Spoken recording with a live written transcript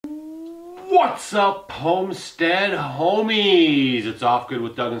What's up, Homestead homies? It's Off Good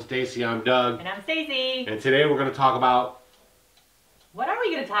with Doug and Stacy. I'm Doug. And I'm Stacy. And today we're going to talk about... What are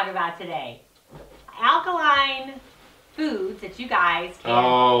we going to talk about today? Alkaline foods that you guys can...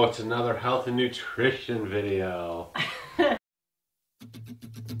 Oh, it's another health and nutrition video.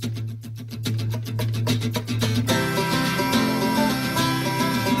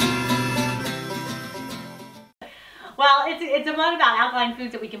 Well, it's a one about alkaline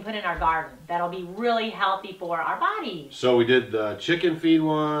foods that we can put in our garden that'll be really healthy for our bodies. So we did the chicken feed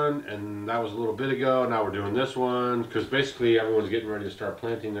one, and that was a little bit ago. Now we're doing this one because basically everyone's getting ready to start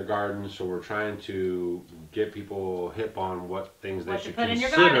planting their gardens. So we're trying to get people hip on what things they should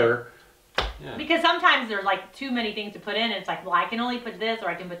consider. Yeah. Because sometimes there's like too many things to put in. And it's like, well, I can only put this or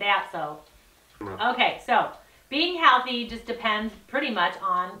I can put that. So, okay, so being healthy just depends pretty much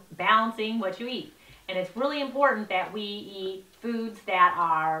on balancing what you eat. And it's really important that we eat foods that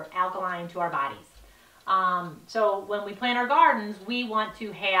are alkaline to our bodies. So when we plant our gardens, we want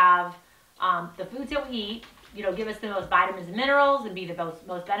to have the foods that we eat, give us the most vitamins and minerals and be the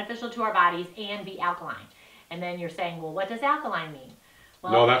most beneficial to our bodies and be alkaline. And then you're saying, well, what does alkaline mean?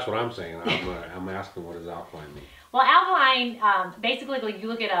 Well, no, that's what I'm saying. I'm asking, what does alkaline mean? Well, alkaline, basically, like you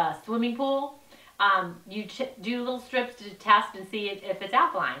look at a swimming pool, you do little strips to test and see if it's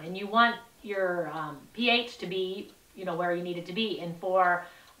alkaline. And you want your pH to be, where you need it to be. And for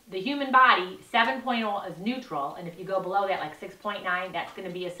the human body, 7.0 is neutral. And if you go below that, like 6.9, that's going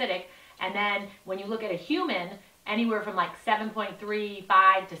to be acidic. And then when you look at a human, anywhere from like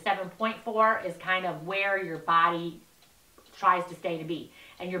 7.35 to 7.4 is kind of where your body tries to stay to be.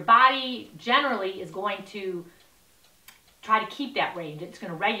 And your body generally is going to try to keep that range. It's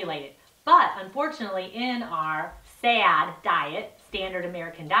going to regulate it. But unfortunately, in our SAD diet, standard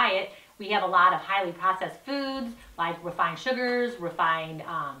American diet, we have a lot of highly processed foods like refined sugars, refined,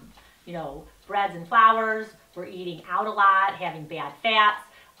 breads and flours. We're eating out a lot, having bad fats,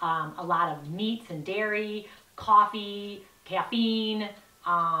 a lot of meats and dairy, coffee, caffeine,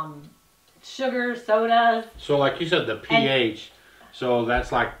 sugar, sodas. So like you said, the pH, so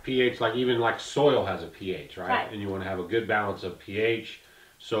that's like pH, like even like soil has a pH, right? Right. And you want to have a good balance of pH.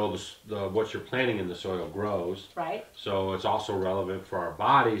 So what you're planting in the soil grows. Right. So it's also relevant for our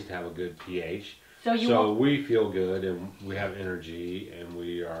bodies to have a good pH. So we feel good and we have energy and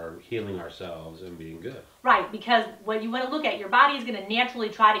we are healing ourselves and being good. Right, because what you want to look at, your body is going to naturally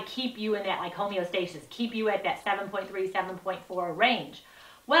try to keep you in that like homeostasis, keep you at that 7.3, 7.4 range.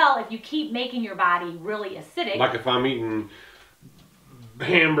 Well, if you keep making your body really acidic. Like if I'm eating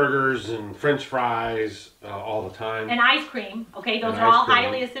hamburgers and French fries all the time. And ice cream, okay, those are all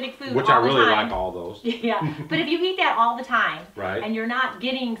highly acidic foods. Which I really like all those. Yeah, but if you eat that all the time, right, and you're not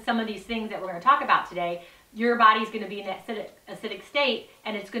getting some of these things that we're going to talk about today, your body's going to be in that acidic state,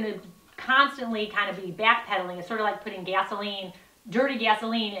 and it's going to constantly kind of be backpedaling. It's sort of like putting dirty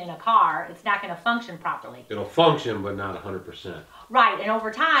gasoline in a car. It's not going to function properly. It'll function, but not 100%. Right, and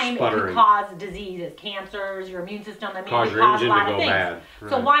over time, Sputtering. It can cause diseases, cancers, your immune system. I mean, cause it your can cause a engine lot to of go things. bad.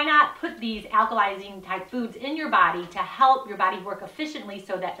 Right. So why not put these alkalizing type foods in your body to help your body work efficiently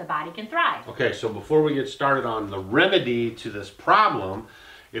so that the body can thrive? Okay, so before we get started on the remedy to this problem,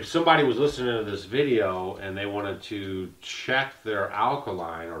 if somebody was listening to this video and they wanted to check their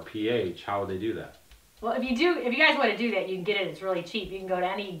alkaline or pH, how would they do that? Well, if you guys want to do that, you can get it. It's really cheap. You can go to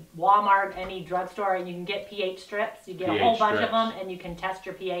any Walmart, any drugstore, and you can get pH strips. You get a whole bunch of them, and you can test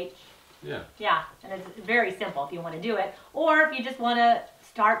your pH. Yeah. Yeah, and it's very simple if you want to do it. Or if you just want to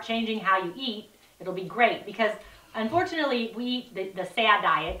start changing how you eat, it'll be great. Because unfortunately, we eat the SAD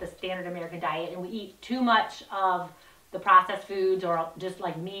diet, the standard American diet, and we eat too much of the processed foods or just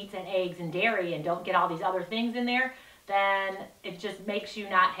like meats and eggs and dairy and don't get all these other things in there. Then it just makes you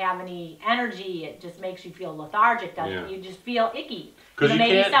not have any energy. It just makes you feel lethargic, doesn't it? You just feel icky.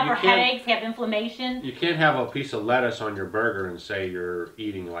 Maybe suffer headaches, have inflammation. You can't have a piece of lettuce on your burger and say you're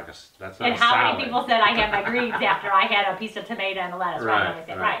eating like that's not a salad. And how many people said I had my greens after I had a piece of tomato and a lettuce?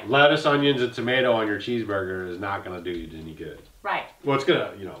 Right. Lettuce, onions, and tomato on your cheeseburger is not going to do you any good. Right. Well, it's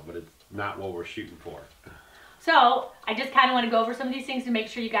going to, but it's not what we're shooting for. So I just kind of want to go over some of these things to make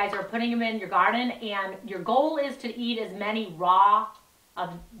sure you guys are putting them in your garden, and your goal is to eat as many raw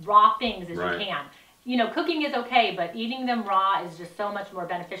things as you can. Cooking is okay, but eating them raw is just so much more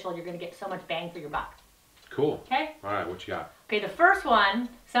beneficial. You're going to get so much bang for your buck. Cool. Okay? All right, what you got? Okay, the first one,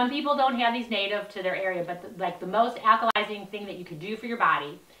 some people don't have these native to their area, but the most alkalizing thing that you could do for your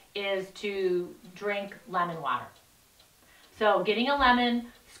body is to drink lemon water. So getting a lemon,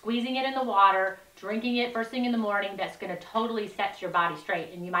 squeezing it in the water, drinking it first thing in the morning, that's going to totally set your body straight.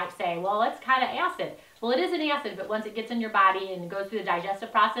 And you might say, well, it's kind of acid. Well, it is an acid, but once it gets in your body and goes through the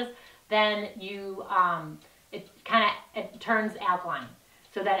digestive process, then you, it turns alkaline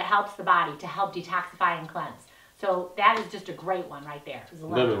so that it helps the body to help detoxify and cleanse. So that is just a great one right there.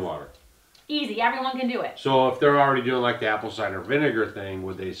 Lemon water. Easy, everyone can do it. So if they're already doing like the apple cider vinegar thing,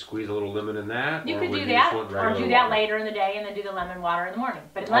 would they squeeze a little lemon in that? You or could would do you that, just want or do regular that water? later in the day and then do the lemon water in the morning.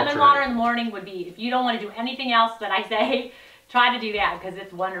 But lemon water in the morning would be, if you don't want to do anything else that I say, try to do that because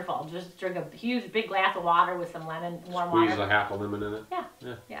it's wonderful. Just drink a huge big glass of water with some warm water. Squeeze a half a lemon in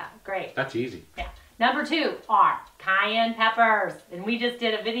it? Yeah, great. That's easy. Yeah. Number 2 are cayenne peppers, and we just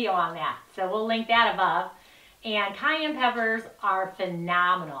did a video on that, so we'll link that above. And cayenne peppers are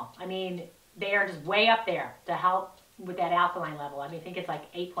phenomenal. I mean, they are just way up there to help with that alkaline level. I mean, I think it's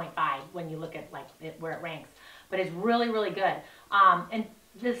like 8.5 when you look at like where it ranks, but it's really, really good. And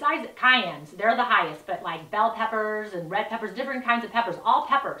besides cayennes, they're the highest, but like bell peppers and red peppers, different kinds of peppers, all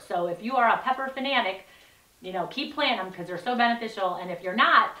peppers. So if you are a pepper fanatic, you know, keep playing them because they're so beneficial. And if you're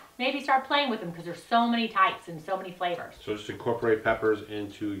not, maybe start playing with them because there's so many types and so many flavors. So just incorporate peppers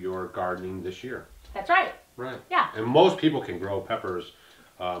into your gardening this year. That's right. Right. Yeah. And most people can grow peppers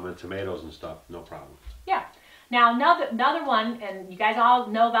and tomatoes and stuff, no problem. Yeah. Now another one, and you guys all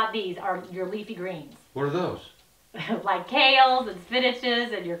know about these, are your leafy greens. What are those? Like kales and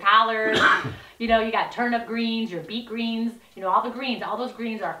spinaches and your collards. You know, you got turnip greens, your beet greens. You know, all the greens. All those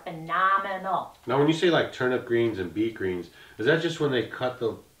greens are phenomenal. Now, when you say like turnip greens and beet greens, is that just when they cut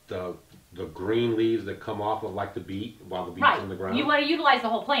the green leaves that come off of like the beet while the beet's Right. in the ground? You want to utilize the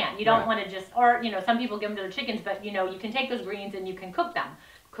whole plant. You don't Right. want to just, or you know, some people give them to their chickens, but you know, you can take those greens and you can cook them.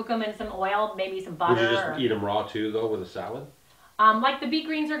 Cook them in some oil, maybe some butter. Would you just eat them raw too, though, with a salad? Like the beet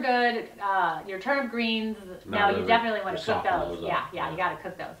greens are good. Your turnip greens, no, you definitely want to cook those. Yeah, you got to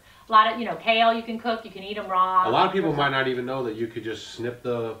cook those. A lot of, you know, kale you can cook. You can eat them raw. A lot of people might not even know that you could just snip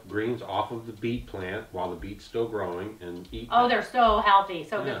the greens off of the beet plant while the beet's still growing and eat Oh, them. they're so healthy,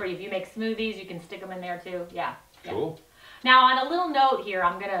 so good Yeah. for you. If you make smoothies, you can stick them in there too. Yeah. Cool. Now, on a little note here,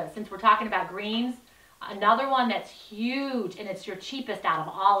 since we're talking about greens, another one that's huge and it's your cheapest out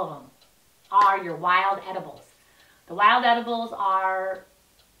of all of them are your wild edibles. The wild edibles are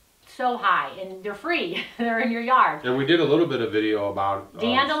so high and they're free. They're in your yard. And we did a little bit of video about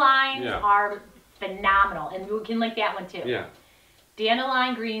Dandelions yeah. are phenomenal, and we can link that one too. Yeah.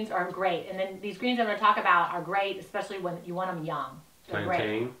 Dandelion greens are great, and then these greens I'm going to talk about are great, especially when you want them young. They're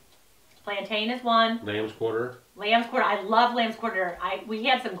Plantain. great. Plantain is one. Lamb's quarter. Lamb's quarter. I love lamb's quarter. We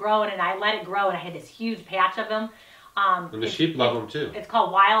had some growing, and I let it grow, and I had this huge patch of them. And the sheep love them too. It's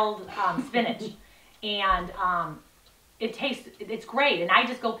called wild spinach, and it's great. And I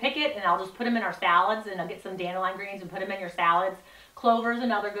just go pick it, and I'll just put them in our salads, and I'll get some dandelion greens and put them in your salads. Clover's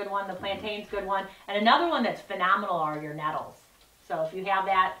another good one. The plantain's a good one. And another one that's phenomenal are your nettles. So if you have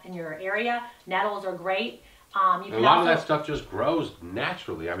that in your area, nettles are great. You can a lot of that stuff just grows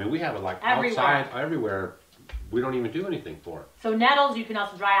naturally. I mean, we have it like everywhere. outside, everywhere. We don't even do anything for it. So nettles you can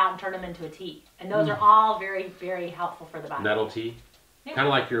also dry out and turn them into a tea. And those are all very, very helpful for the body. Nettle tea. Yeah. Kind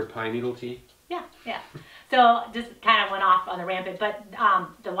of like your pine needle tea. Yeah, yeah. So just kind of went off on the rampant, but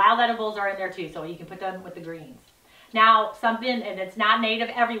the wild edibles are in there too, so you can put them with the greens. Now, something, and it's not native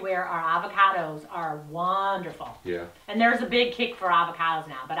everywhere, our avocados are wonderful. Yeah. And there's a big kick for avocados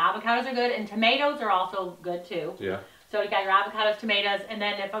now, but avocados are good, and tomatoes are also good too. Yeah. So you got your avocados, tomatoes, and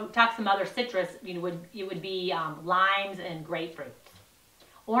then if I talk some other citrus, it would be limes and grapefruits.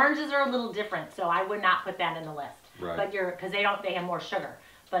 Oranges are a little different, so I would not put that in the list. Right. But because they have more sugar.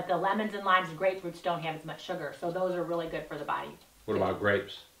 But the lemons and limes and grapefruits don't have as much sugar, so those are really good for the body. What about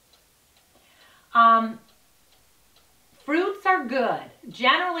grapes? Fruits are good.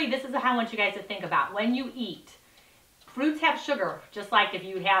 Generally, this is how I want you guys to think about. When you eat, fruits have sugar, just like if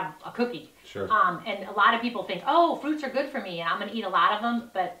you have a cookie. Sure. And a lot of people think, oh, fruits are good for me, and I'm going to eat a lot of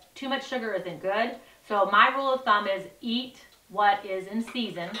them, but too much sugar isn't good. So my rule of thumb is eat what is in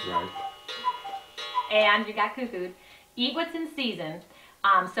season. Right. And you got cuckooed. Eat what's in season.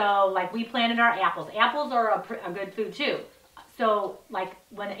 So like we planted our apples. Apples are a good food too. So like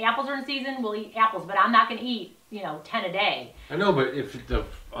when apples are in season, we'll eat apples, but I'm not going to eat, 10 a day. I know, but if the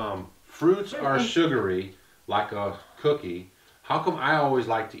fruits are sugary, like a cookie, how come I always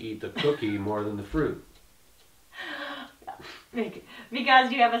like to eat the cookie more than the fruit?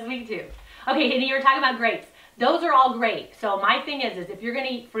 Because you have a sweet tooth. Okay, and you were talking about grapes. Those are all great. So my thing is if you're going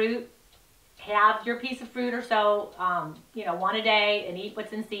to eat fruit, have your piece of fruit or so, one a day, and eat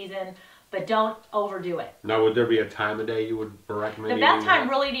what's in season, but don't overdo it. Now, would there be a time of day you would recommend? The best time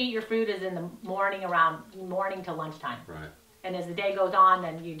really to eat your fruit is in the morning, around morning to lunchtime. Right. And as the day goes on,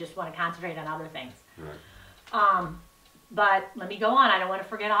 then you just want to concentrate on other things. Right. But let me go on. I don't want to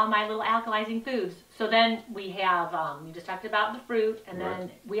forget all my little alkalizing foods. So then we have, we just talked about the fruit, and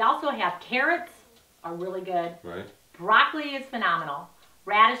then we also have carrots are really good. Right. Broccoli is phenomenal.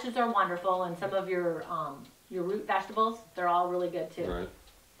 Radishes are wonderful, and some of your root vegetables, they're all really good too. Right.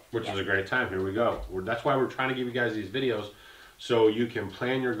 Which is a great time. Here we go. That's why we're trying to give you guys these videos so you can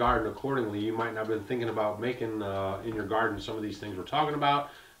plan your garden accordingly. You might not have been thinking about making in your garden some of these things we're talking about,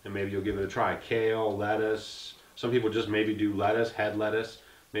 and maybe you'll give it a try. Kale, lettuce. Some people just maybe do lettuce, head lettuce.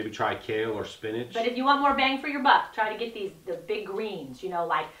 Maybe try kale or spinach. But if you want more bang for your buck, try to get the big greens, you know,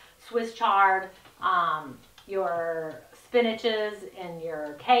 like Swiss chard, your spinaches and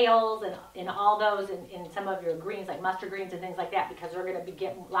your kales and all those in some of your greens like mustard greens and things like that, because they're going to be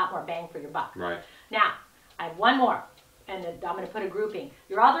getting a lot more bang for your buck. Right. Now, I have one more, and I'm going to put a grouping.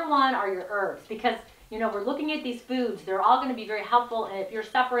 Your other one are your herbs, because, you know, we're looking at these foods. They're all going to be very helpful, and if you're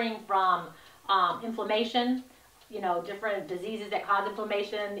suffering from inflammation, you know, different diseases that cause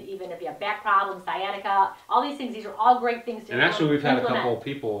inflammation, even if you have back problems, sciatica, all these things, these are all great things to And actually, we've had a implement. couple of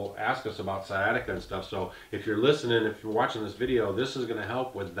people ask us about sciatica and stuff. So if you're listening, if you're watching this video, this is going to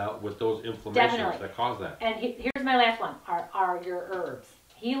help with those inflammations that cause that. And here's my last one, are your herbs.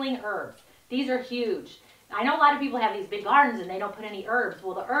 Healing herbs. These are huge. I know a lot of people have these big gardens and they don't put any herbs.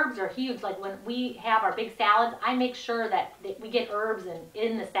 Well, the herbs are huge. Like when we have our big salads, I make sure that we get herbs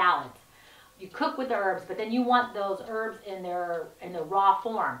in the salads. You cook with the herbs, but then you want those herbs in their raw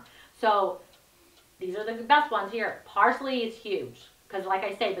form. So these are the best ones here. Parsley is huge because, like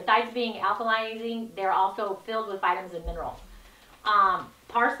I say, besides being alkalizing, they're also filled with vitamins and minerals.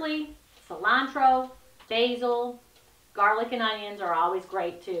 Parsley, cilantro, basil, garlic and onions are always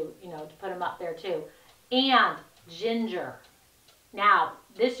great too, you know, to put them up there too. And ginger. Now,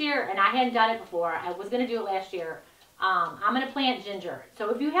 this year, and I hadn't done it before, I was going to do it last year, I'm going to plant ginger. So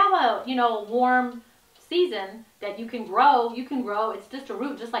if you have a, you know, warm season that you can grow, it's just a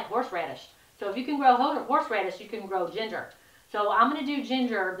root, just like horseradish. So if you can grow horseradish, you can grow ginger. So I'm going to do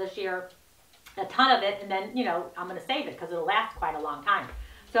ginger this year, a ton of it, and then, you know, I'm going to save it because it'll last quite a long time.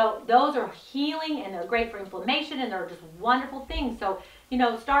 So those are healing, and they're great for inflammation, and they're just wonderful things. So, you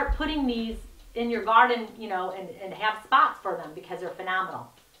know, start putting these in your garden, you know, and have spots for them because they're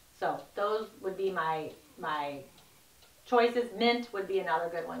phenomenal. So those would be my choices. Mint would be another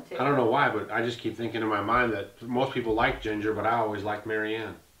good one too. I don't know why, but I just keep thinking in my mind that most people like ginger, but I always like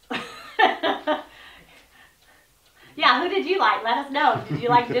Marianne. Yeah, who did you like? Let us know. Did you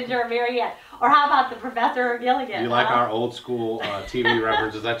like Ginger or Marianne? Or how about the Professor Gilligan? You like our old school TV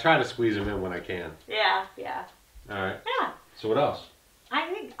references? I try to squeeze them in when I can. Yeah, yeah. All right. Yeah. So what else? I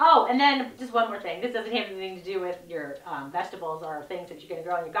think, oh, and then just one more thing. This doesn't have anything to do with your vegetables or things that you're going to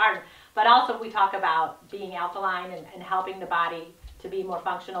grow in your garden, but also we talk about being alkaline and helping the body to be more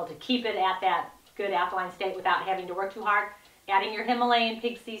functional, to keep it at that good alkaline state without having to work too hard. Adding your Himalayan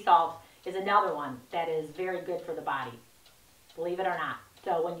pink sea salt is another one that is very good for the body, believe it or not.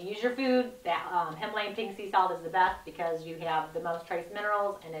 So when you use your food, that Himalayan pink sea salt is the best because you have the most trace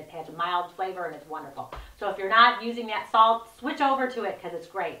minerals and it has a mild flavor and it's wonderful. So if you're not using that salt, switch over to it because it's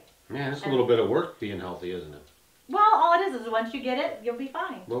great. Man, it's a little bit of work being healthy, isn't it? Well, all it is once you get it, you'll be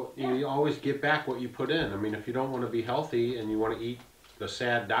fine. Well, you always get back what you put in. I mean, if you don't want to be healthy and you want to eat the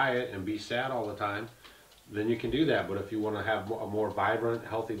sad diet and be sad all the time, then you can do that. But if you want to have a more vibrant,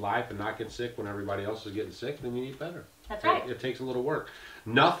 healthy life and not get sick when everybody else is getting sick, then you eat better. That's right. It takes a little work.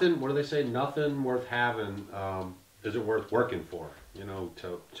 Nothing, what do they say? Nothing worth having isn't worth working for, you know,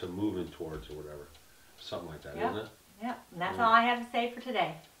 to moving towards or whatever. Something like that, isn't it? Yep. And that's all I have to say for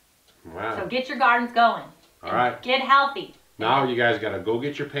today. Wow. So get your gardens going. All right. Get healthy. Now you guys got to go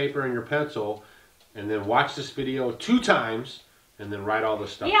get your paper and your pencil and then watch this video 2 times and then write all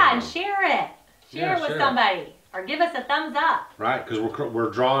this stuff down. And share it. Share it with somebody. Or give us a thumbs up. Right, because we're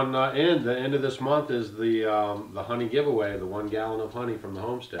drawing in. The end of this month is the honey giveaway, the 1 gallon of honey from the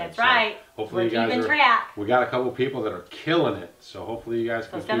homestead. That's right. Hopefully we're keeping track. We got a couple people that are killing it, so hopefully you guys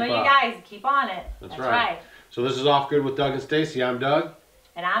can keep up. So some of you guys keep on it. That's right. So this is Off Good with Doug and Stacy. I'm Doug.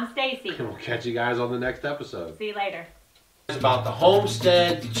 And I'm Stacy. And we'll catch you guys on the next episode. See you later. It's about the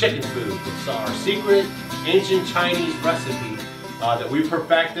homestead chicken food. It's our secret ancient Chinese recipe that we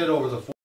perfected over the